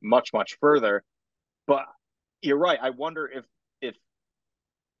down much further. But you're right. I wonder if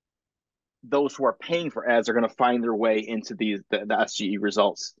those who are paying for ads are going to find their way into the SGE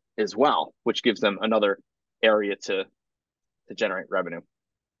results as well, which gives them another area to generate revenue.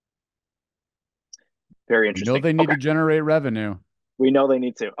 Very We know interesting. they need Okay, to generate revenue. we know they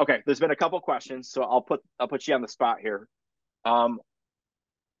need to. Okay, there's been a couple questions, so I'll put you on the spot here. Um,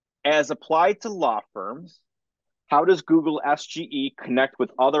 as applied to law firms, how does Google SGE connect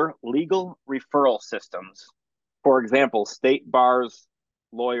with other legal referral systems? For example, state bars,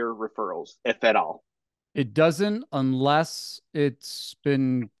 lawyer referrals, if at all. It doesn't unless it's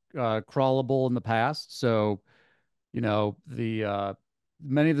been crawlable in the past. So, the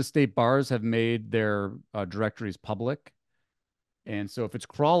many of the state bars have made their directories public. And so if it's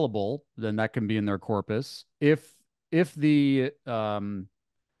crawlable, then that can be in their corpus. If the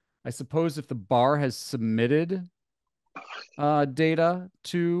I suppose if the bar has submitted data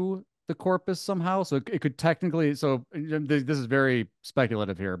to the corpus somehow, so it could technically, so this is very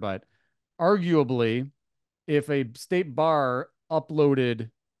speculative here, but arguably, if a state bar uploaded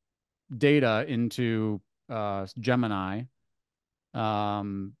data into Gemini,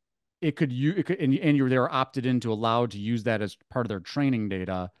 um, and you they were opted in to allowed to use that as part of their training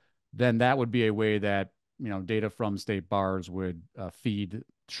data, then that would be a way that data from state bars would feed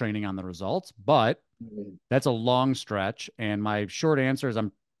training on the results, but that's a long stretch. And my short answer is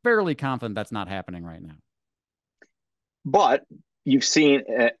I'm fairly confident that's not happening right now. But you've seen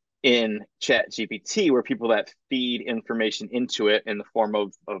in ChatGPT where people that feed information into it in the form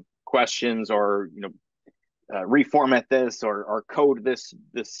of questions, or reformat this, or code this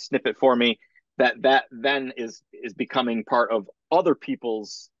snippet for me, that then is becoming part of other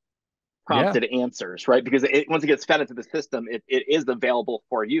people's Yeah. prompted answers, right? Because once it gets fed into the system, it is available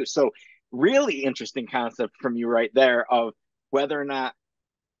for you. So really interesting concept from you right there of whether or not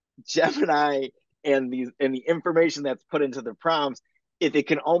Gemini and the information that's put into the prompts, if it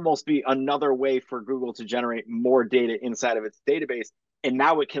can almost be another way for Google to generate more data inside of its database, and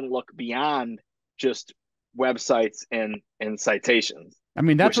now it can look beyond just websites and citations. I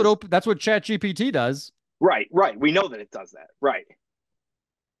mean, Which is that's what ChatGPT does. right. We know that it does that. Right.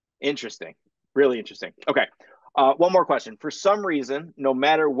 Interesting. Really interesting. Okay. One more question. For some reason, no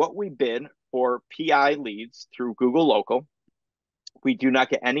matter what we bid for PI leads through Google Local, we do not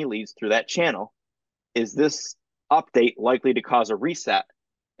get any leads through that channel. Is this update likely to cause a reset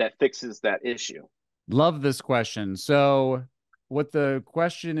that fixes that issue? Love this question. So, what the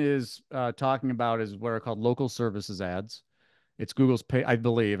question is talking about is what are called local services ads. It's Google's pay, I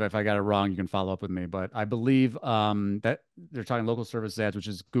believe. If I got it wrong, you can follow up with me. But I believe that they're talking local service ads, which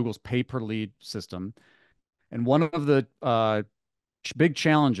is Google's pay per lead system. And one of the big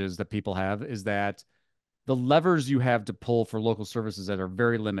challenges that people have is that the levers you have to pull for local services that are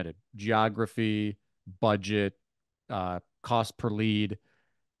very limited: geography, budget, cost per lead.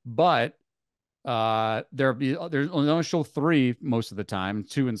 But there's only show three most of the time,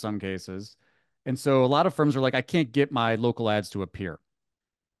 two in some cases. And so a lot of firms are like, I can't get my local ads to appear.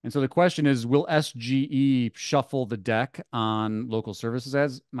 And so the question is, will SGE shuffle the deck on local services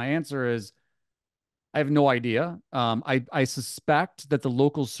ads? My answer is I have no idea. I suspect that the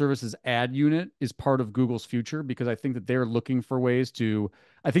local services ad unit is part of Google's future because I think that they're looking for ways to.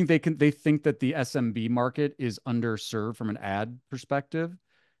 I think they think that the SMB market is underserved from an ad perspective,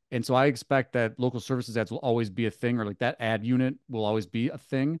 and so I expect that local services ads will always be a thing, or like that ad unit will always be a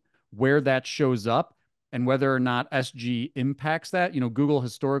thing. Where that shows up and whether or not SG impacts that, Google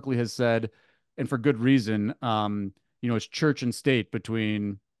historically has said, and for good reason, it's church and state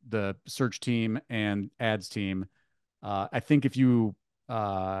between the search team and ads team. I think if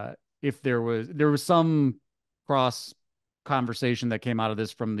there was some cross conversation that came out of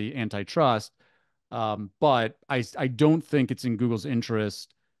this from the antitrust, but I don't think it's in Google's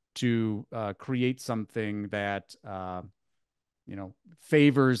interest to create something that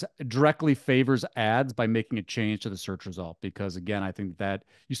directly favors ads by making a change to the search result. Because again, I think that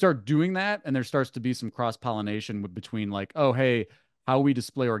you start doing that and there starts to be some cross pollination between like, oh, hey, how we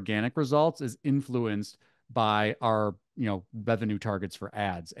display organic results is influenced by our revenue targets for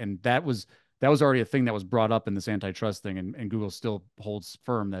ads. And that was already a thing that was brought up in this antitrust thing, and Google still holds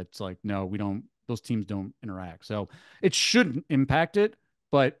firm that it's like, no, we don't, those teams don't interact. So it shouldn't impact it,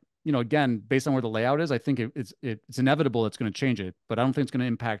 but again, based on where the layout is, I think it's inevitable it's going to change it, but I don't think it's going to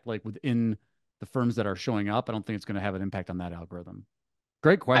impact like within the firms that are showing up. I don't think it's going to have an impact on that algorithm.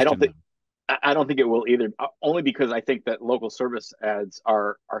 Great I don't question, think though. I don't think it will either. Only because I think that local service ads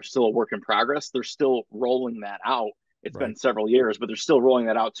are still a work in progress. They're still rolling that out. It's Right. been several years, but they're still rolling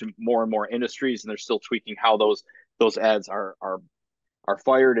that out to more and more industries, and they're still tweaking how those ads are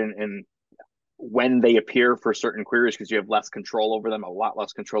fired and when they appear for certain queries, because you have less control over them, a lot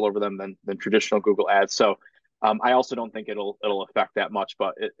less control over them than traditional Google ads. So I also don't think it'll affect that much,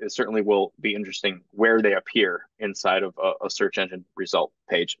 but it certainly will be interesting where they appear inside of a search engine result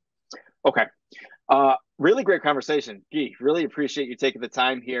page. Okay. Really great conversation. Gyi, really appreciate you taking the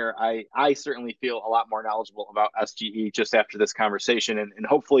time here. I certainly feel a lot more knowledgeable about SGE just after this conversation, and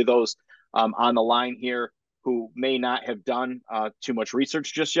hopefully those on the line here who may not have done too much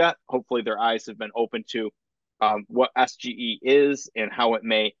research just yet, hopefully their eyes have been open to what SGE is and how it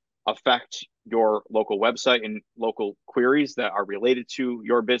may affect your local website and local queries that are related to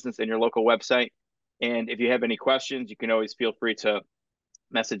your business and your local website. And if you have any questions, you can always feel free to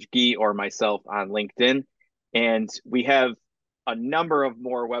message Gyi or myself on LinkedIn. And we have a number of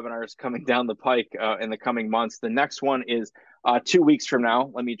more webinars coming down the pike in the coming months. The next one is 2 weeks from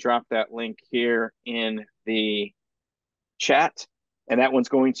now. Let me drop that link here in the chat. And that one's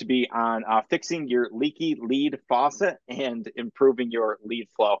going to be on fixing your leaky lead faucet and improving your lead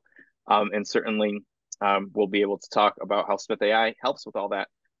flow. And certainly we'll be able to talk about how Smith.ai helps with all that.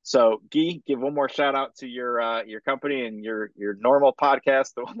 So, Gyi, give one more shout out to your company and your normal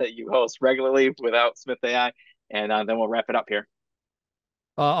podcast, the one that you host regularly without Smith.ai, and then we'll wrap it up here.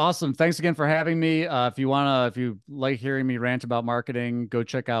 Awesome. Thanks again for having me. If you like hearing me rant about marketing, go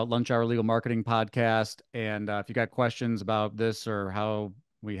check out Lunch Hour Legal Marketing Podcast. And if you got questions about this or how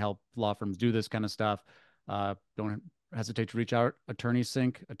we help law firms do this kind of stuff, don't hesitate to reach out.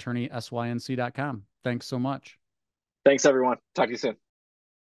 AttorneySync, attorneysync.com. Thanks so much. Thanks, everyone. Talk to you soon.